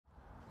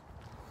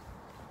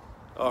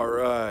All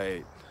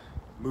right,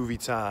 movie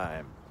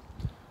time.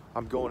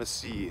 I'm going to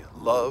see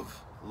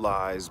Love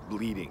Lies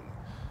Bleeding.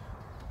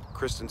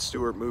 Kristen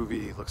Stewart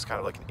movie. Looks kind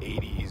of like an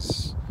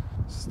 80s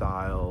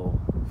style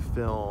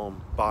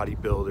film,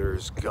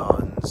 bodybuilders,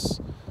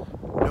 guns.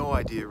 No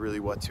idea really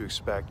what to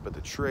expect, but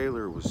the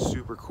trailer was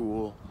super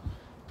cool.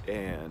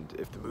 And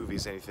if the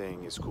movie's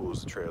anything as cool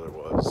as the trailer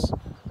was,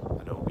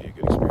 I know it'll be a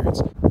good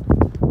experience.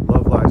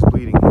 Love Lies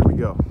Bleeding, here we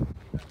go.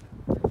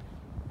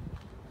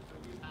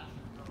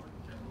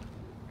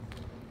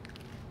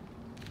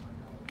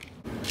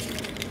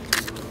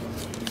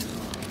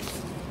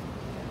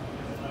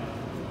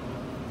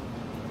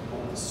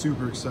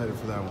 Super excited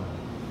for that one.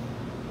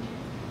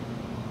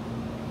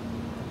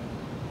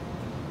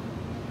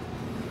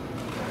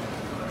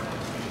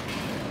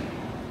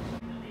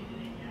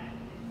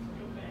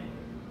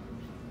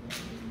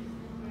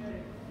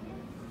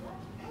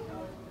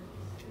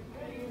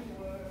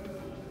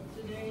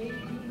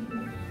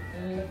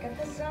 Look at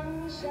the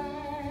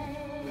sunshine.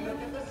 Look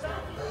at the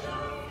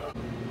sunshine.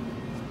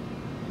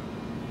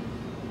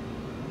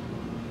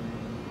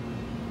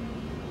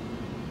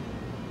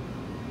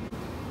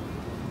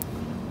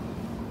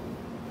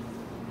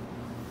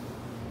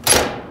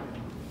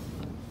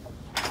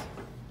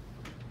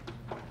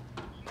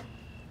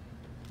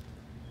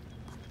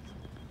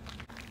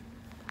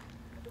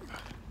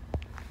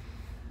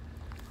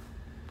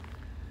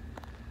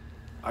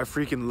 I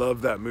freaking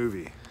love that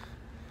movie.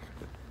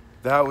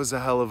 That was a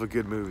hell of a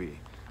good movie.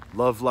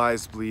 Love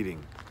Lies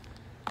Bleeding.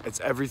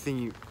 It's everything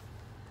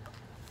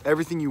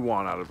you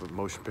want out of a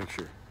motion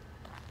picture.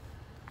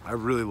 I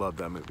really loved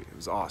that movie. It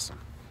was awesome.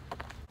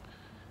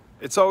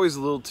 It's always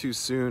a little too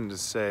soon to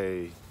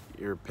say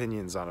your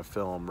opinions on a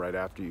film right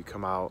after you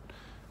come out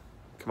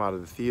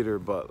of the theater,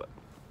 but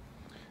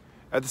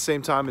at the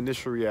same time,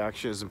 initial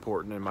reaction is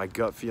important, and my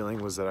gut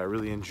feeling was that I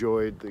really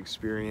enjoyed the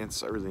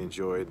experience. I really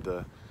enjoyed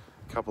the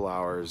couple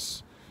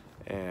hours,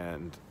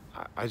 and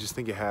I just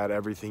think it had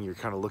everything you're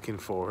kind of looking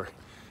for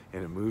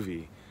in a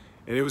movie.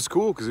 And it was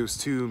cool because it was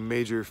two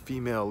major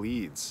female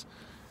leads,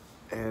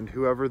 and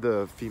whoever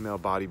the female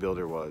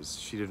bodybuilder was,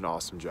 she did an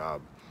awesome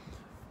job.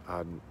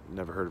 I'd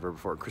never heard of her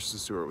before. Kristen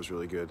Stewart was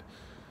really good.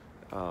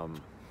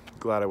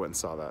 Glad I went and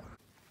saw that.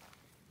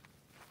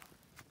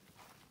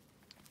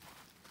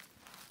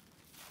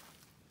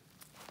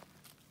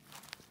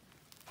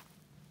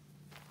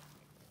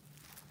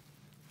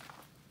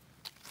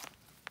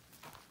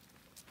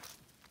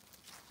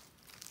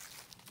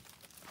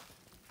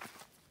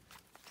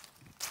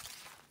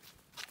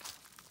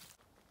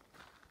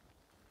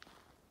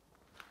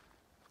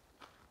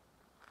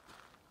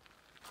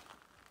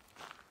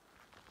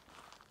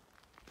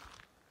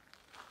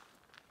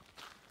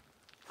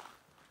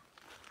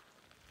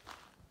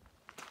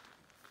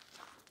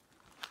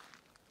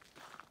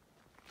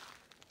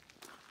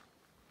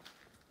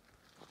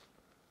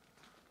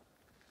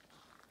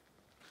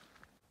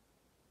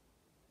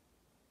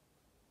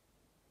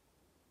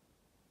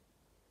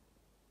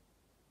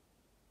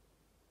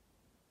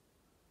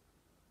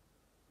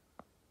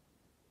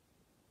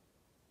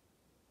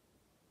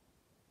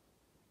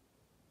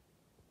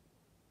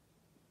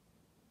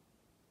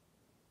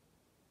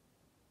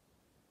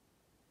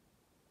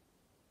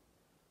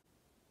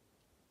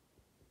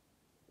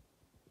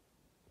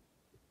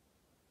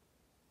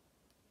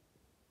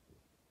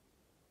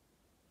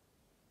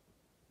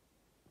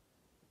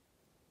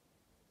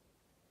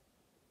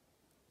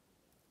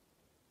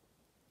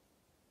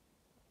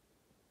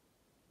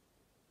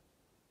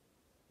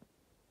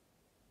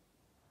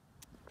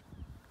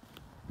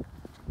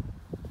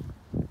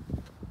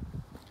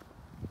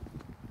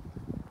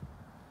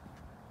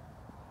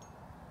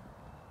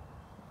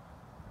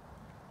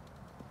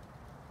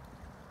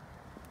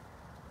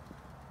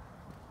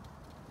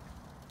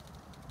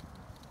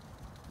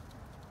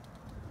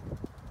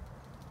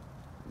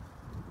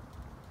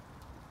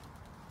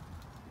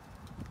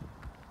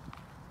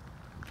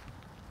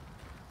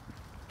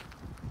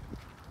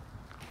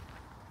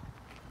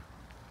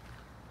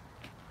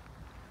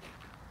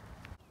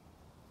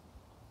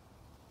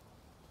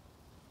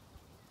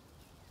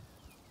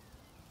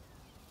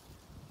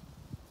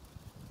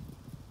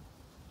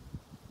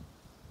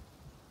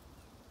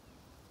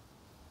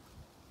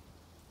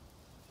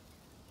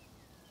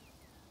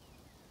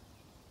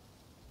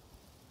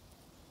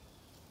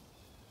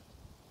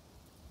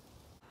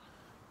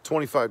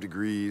 "25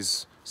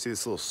 degrees. See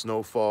this little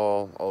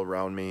snowfall all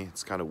around me.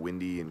 It's kind of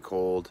windy and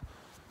cold.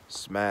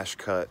 Smash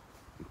cut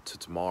to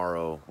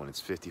tomorrow when it's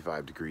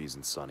 55 degrees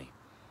and sunny.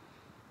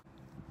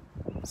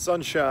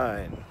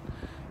 Sunshine.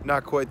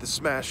 Not quite the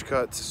smash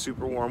cut to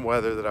super warm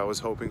weather that I was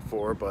hoping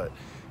for, but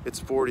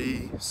it's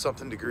 40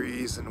 something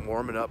degrees and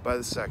warming up by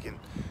the second.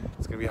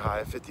 It's gonna be a high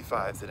of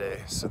 55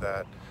 today, so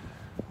that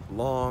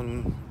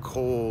long,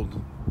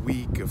 cold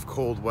week of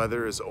cold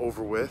weather is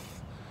over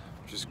with,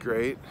 which is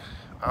great.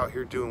 Out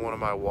here doing one of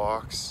my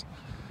walks.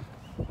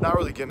 Not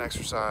really getting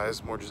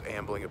exercise, more just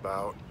ambling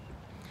about.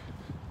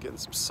 Getting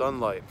some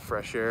sunlight,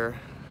 fresh air.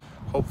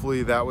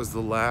 Hopefully that was the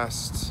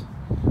last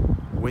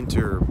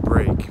winter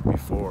break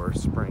before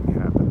spring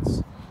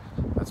happens.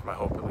 That's my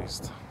hope, at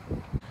least.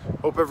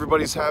 Hope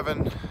everybody's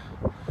having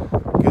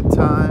a good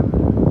time.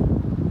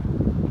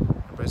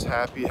 Everybody's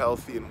happy,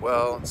 healthy, and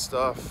well and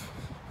stuff.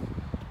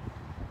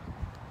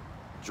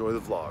 Enjoy the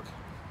vlog.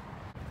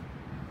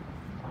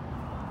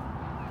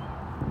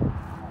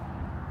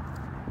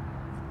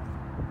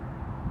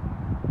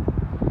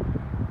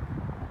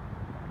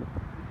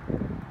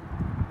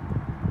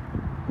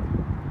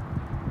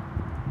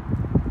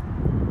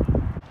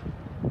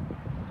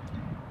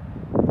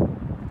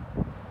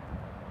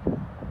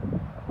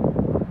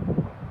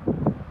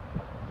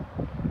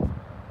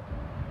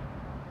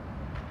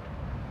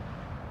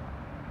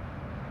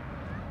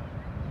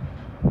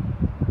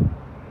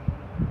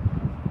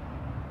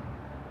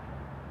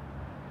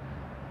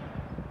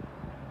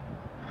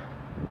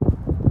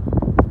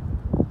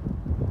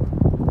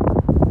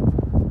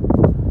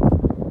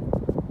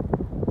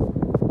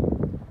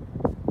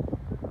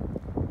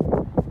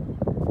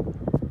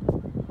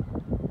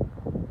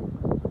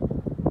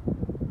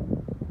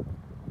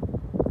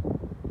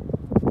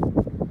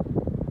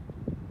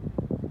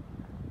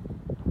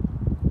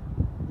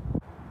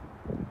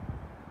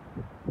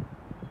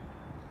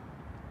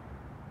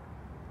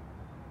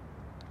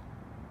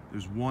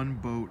 There's one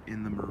boat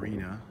in the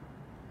marina,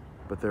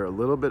 but they're a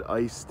little bit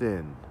iced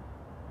in.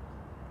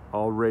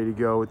 All ready to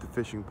go with the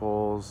fishing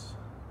poles,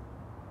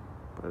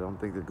 but I don't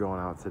think they're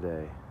going out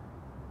today.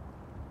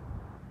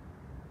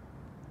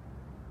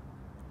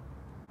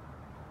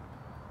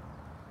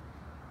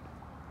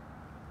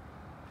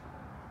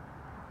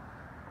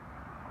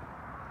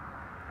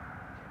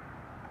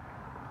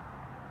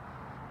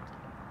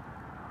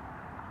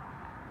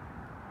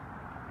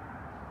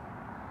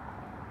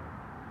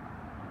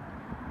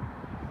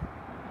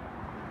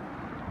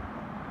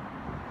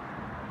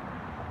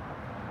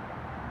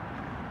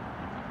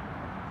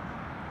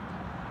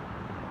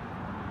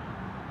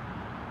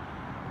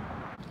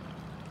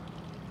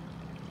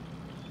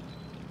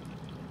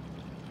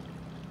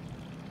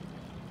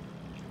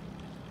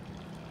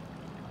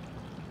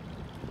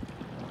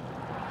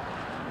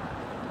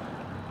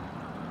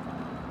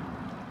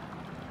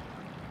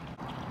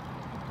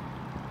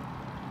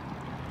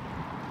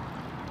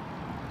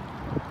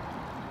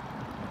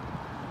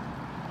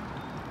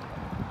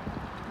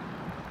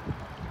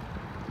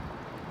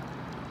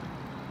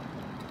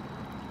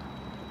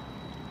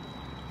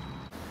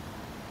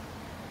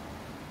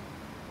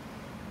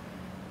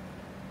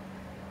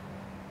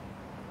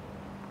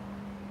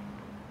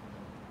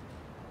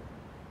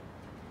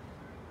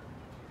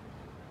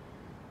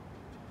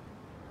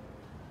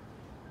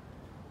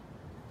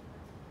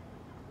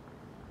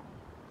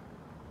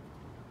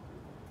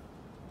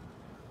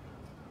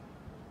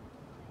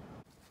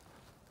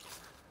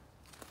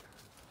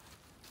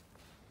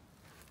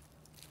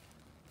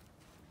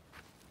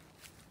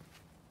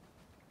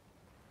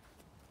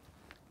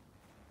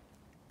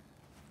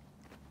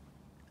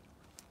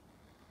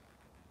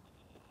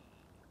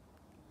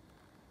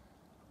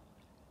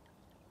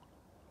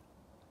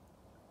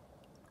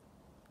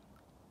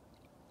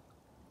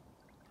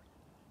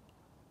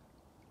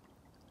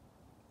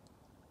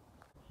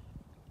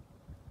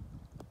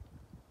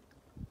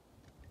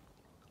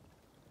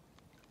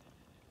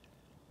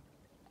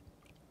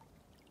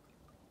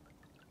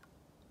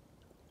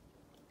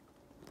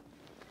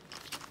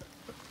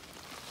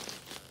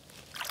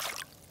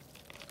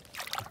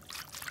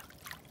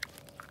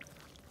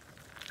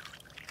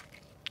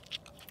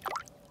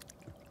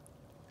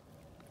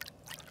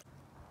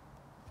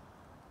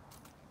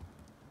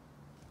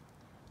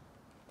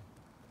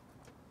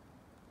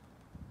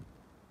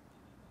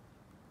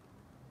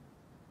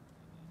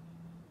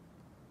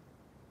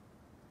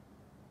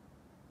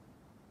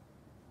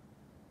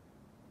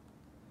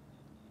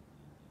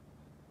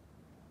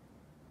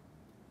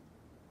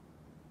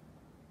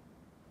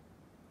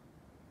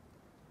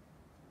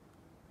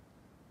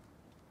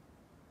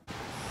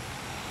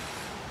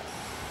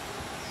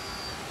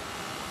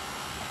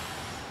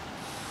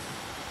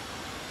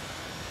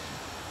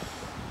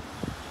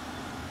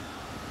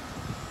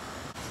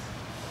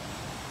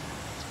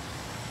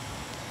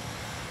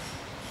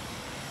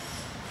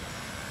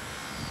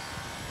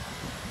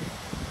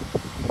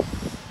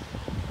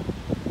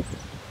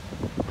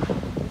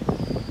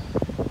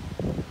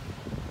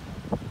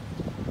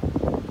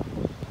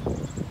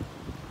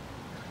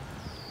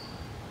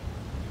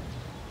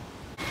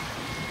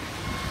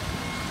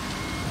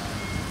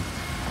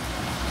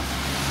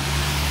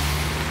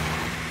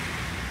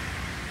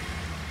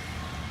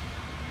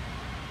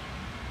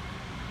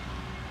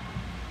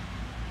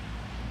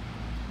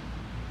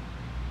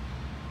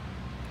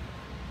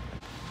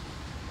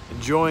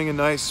 Enjoying a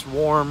nice,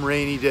 warm,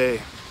 rainy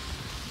day.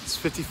 It's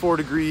 54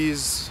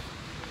 degrees,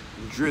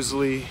 and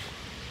drizzly.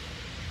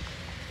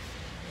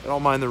 I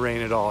don't mind the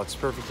rain at all. It's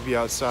perfect to be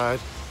outside.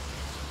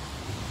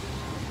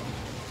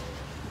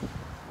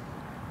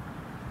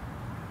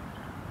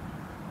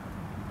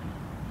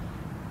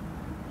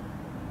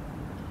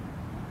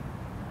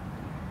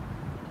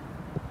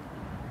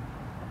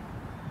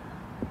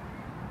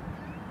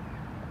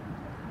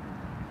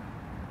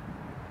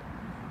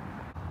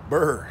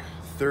 Brr,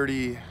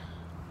 32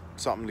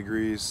 something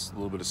degrees, a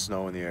little bit of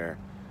snow in the air,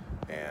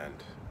 and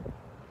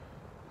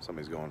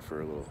somebody's going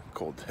for a little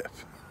cold dip.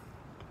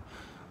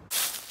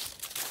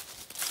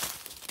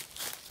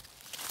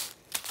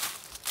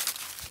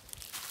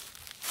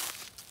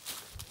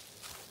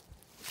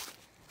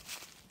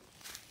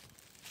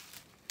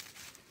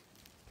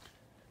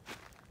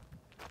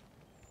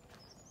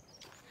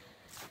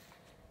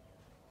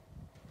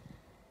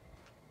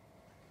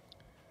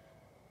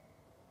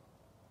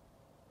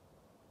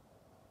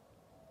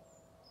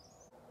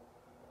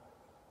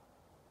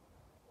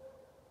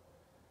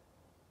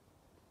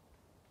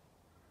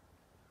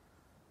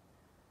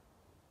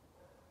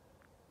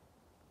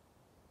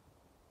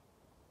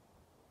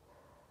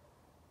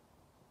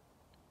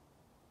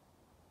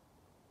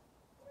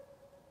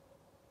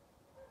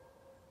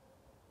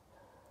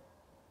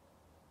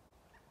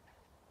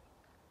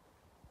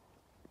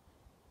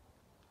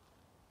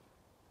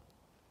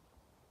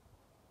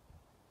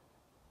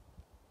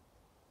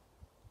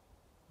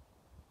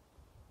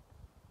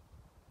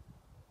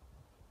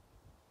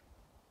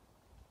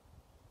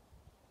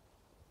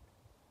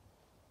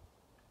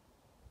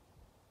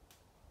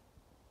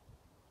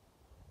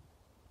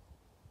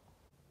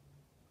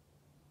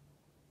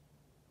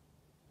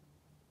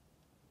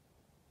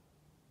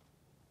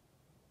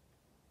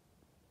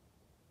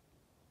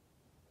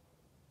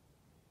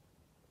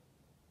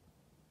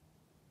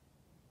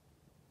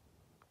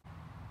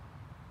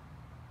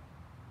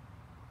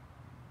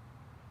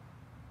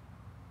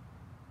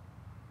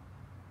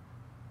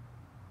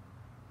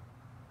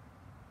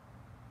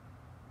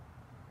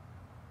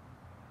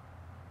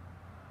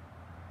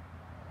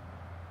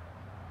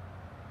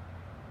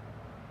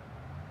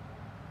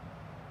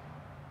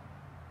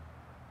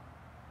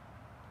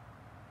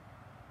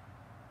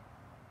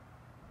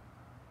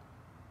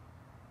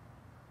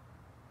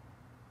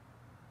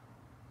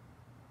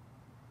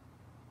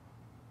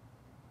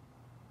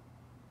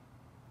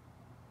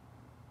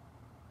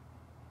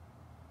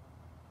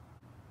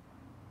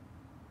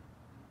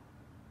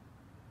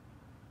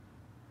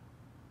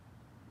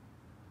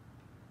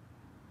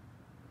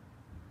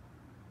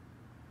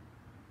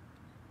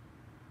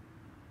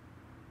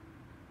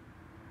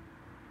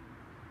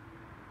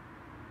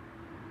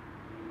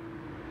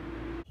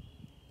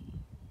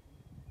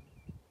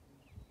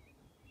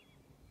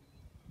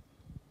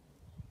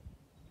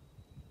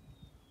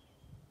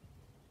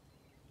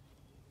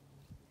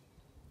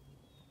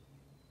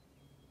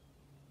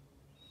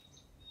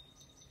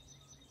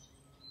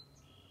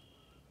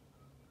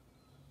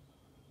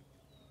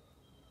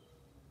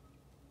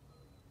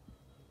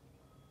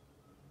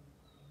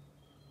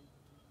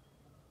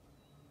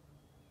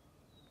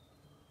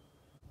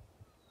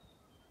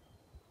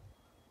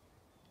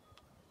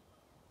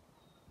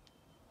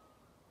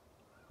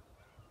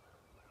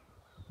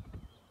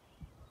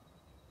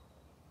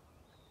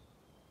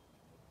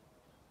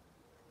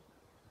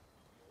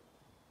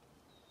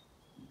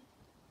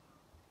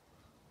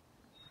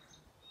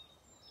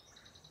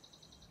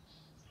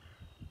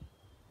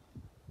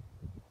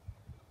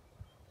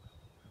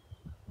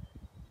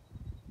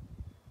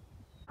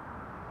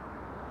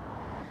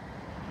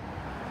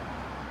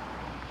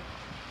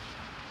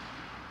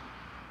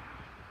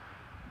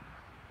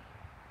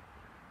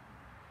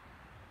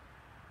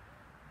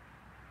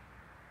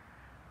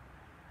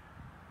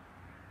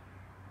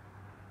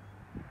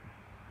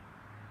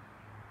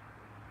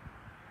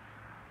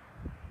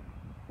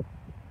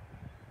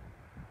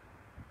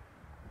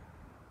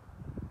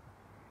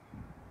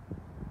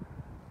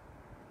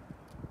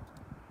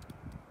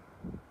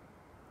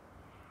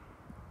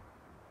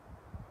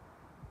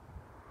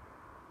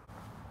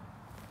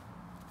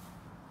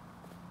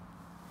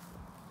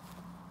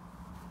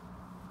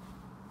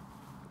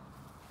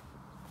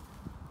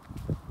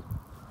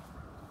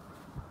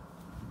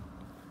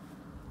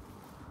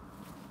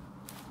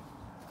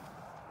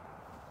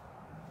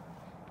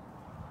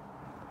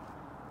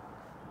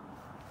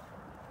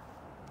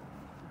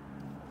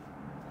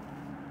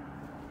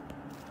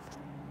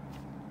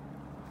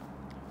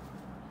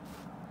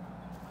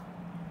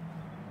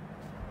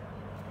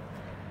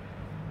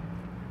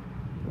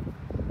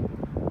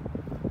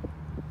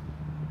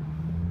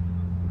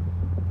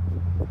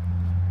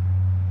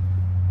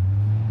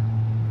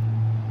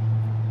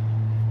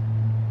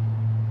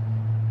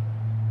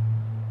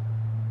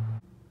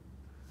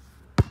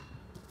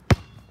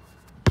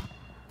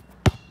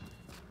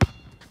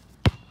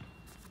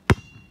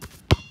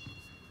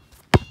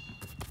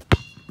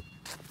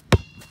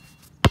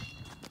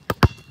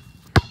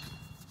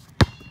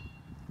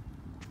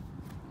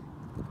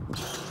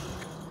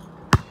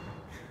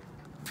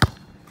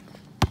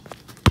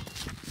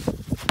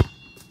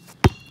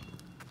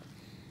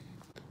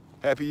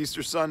 Happy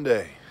Easter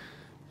Sunday.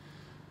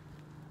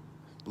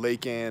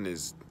 Lake Ann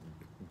is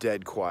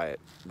dead quiet.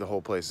 The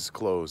whole place is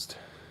closed.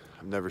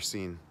 I've never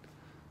seen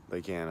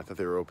Lake Ann. I thought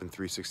they were open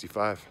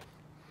 365.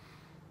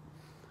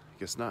 I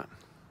guess not.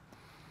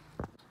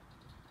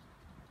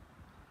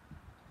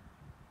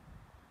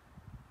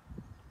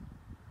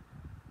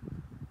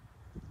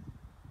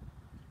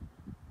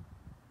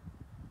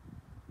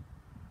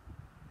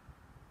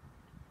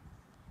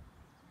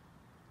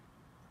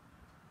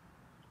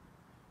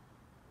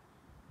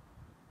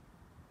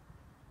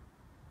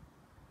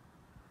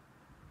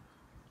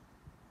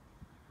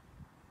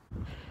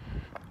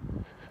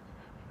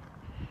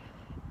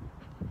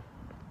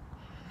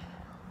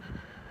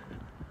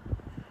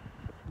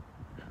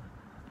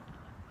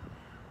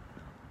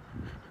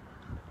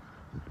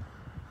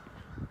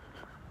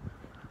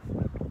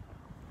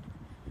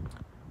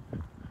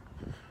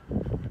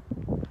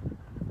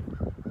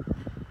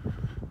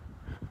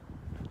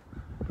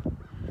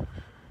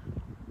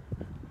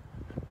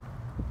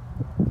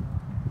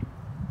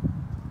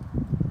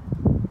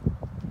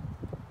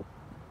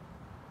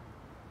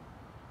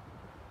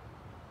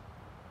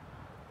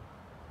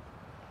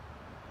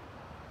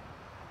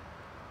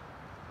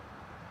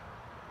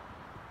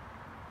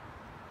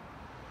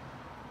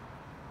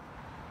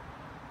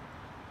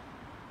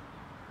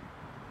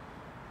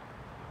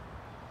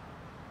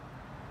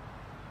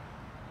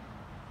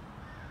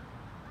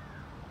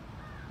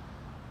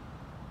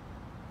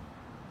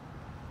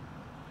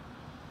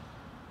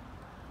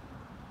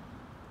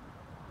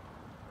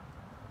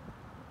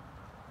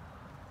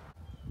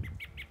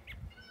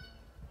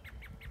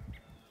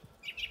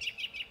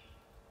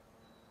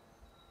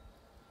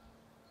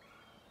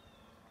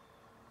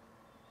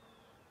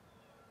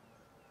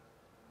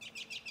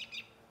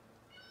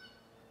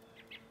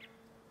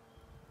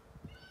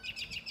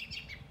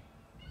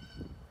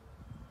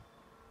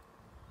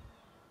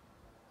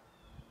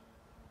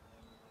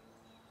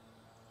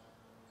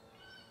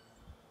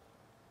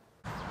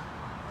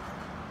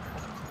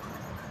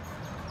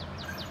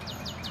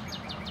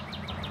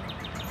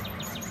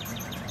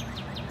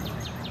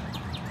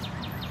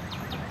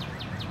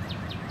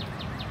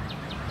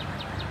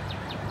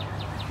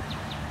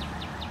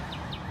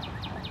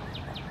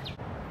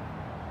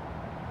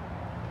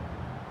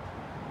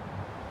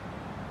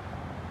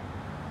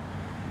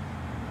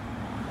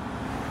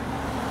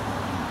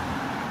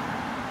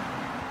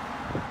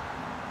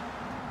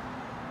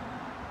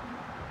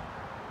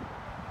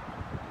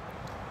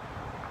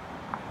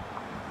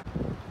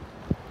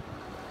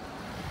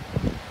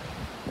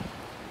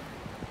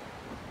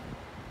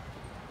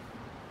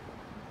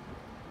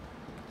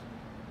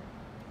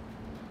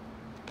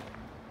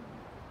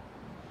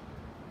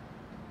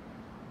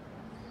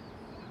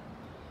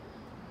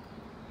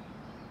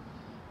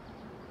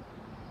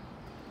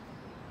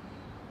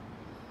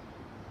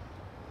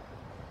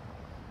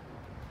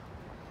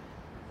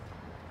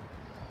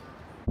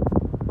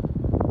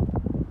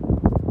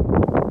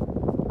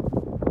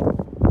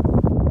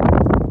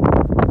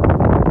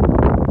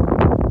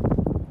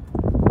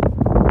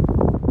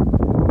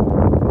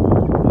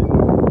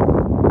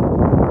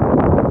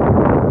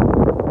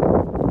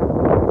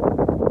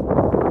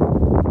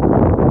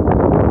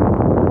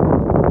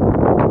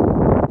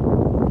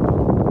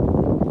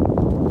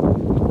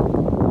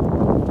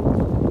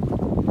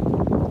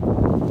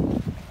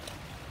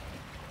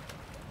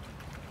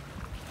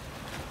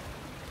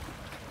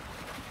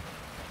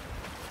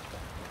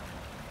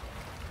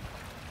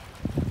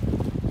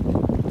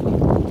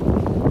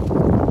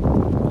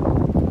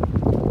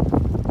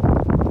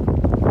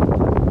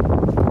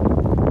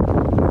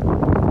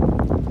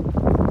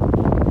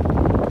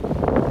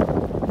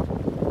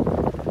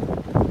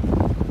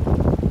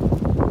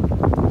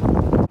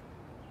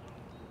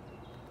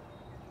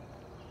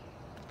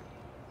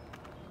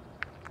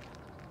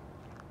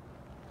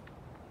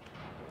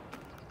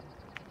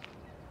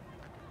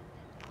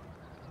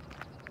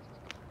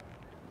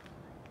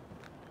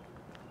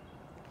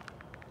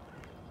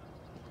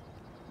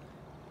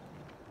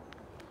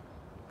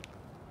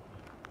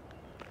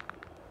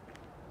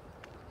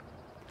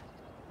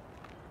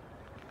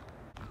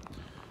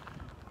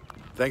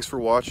 Thanks for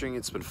watching.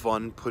 It's been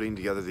fun putting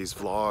together these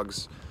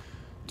vlogs.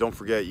 Don't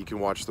forget, you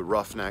can watch the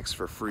Roughnecks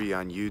for free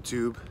on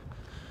YouTube.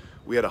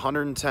 We had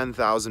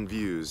 110,000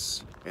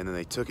 views, and then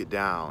they took it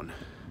down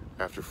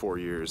after 4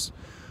 years,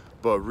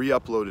 but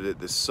re-uploaded it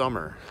this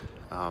summer.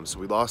 So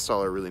we lost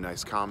all our really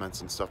nice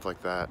comments and stuff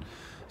like that.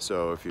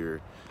 So if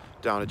you're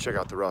down to check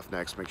out the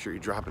Roughnecks, make sure you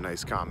drop a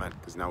nice comment,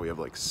 because now we have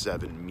like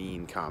 7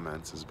 mean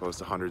comments as opposed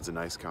to hundreds of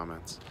nice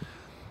comments.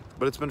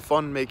 But it's been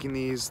fun making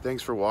these.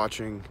 Thanks for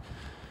watching.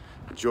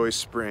 Enjoy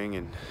spring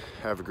and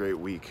have a great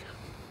week.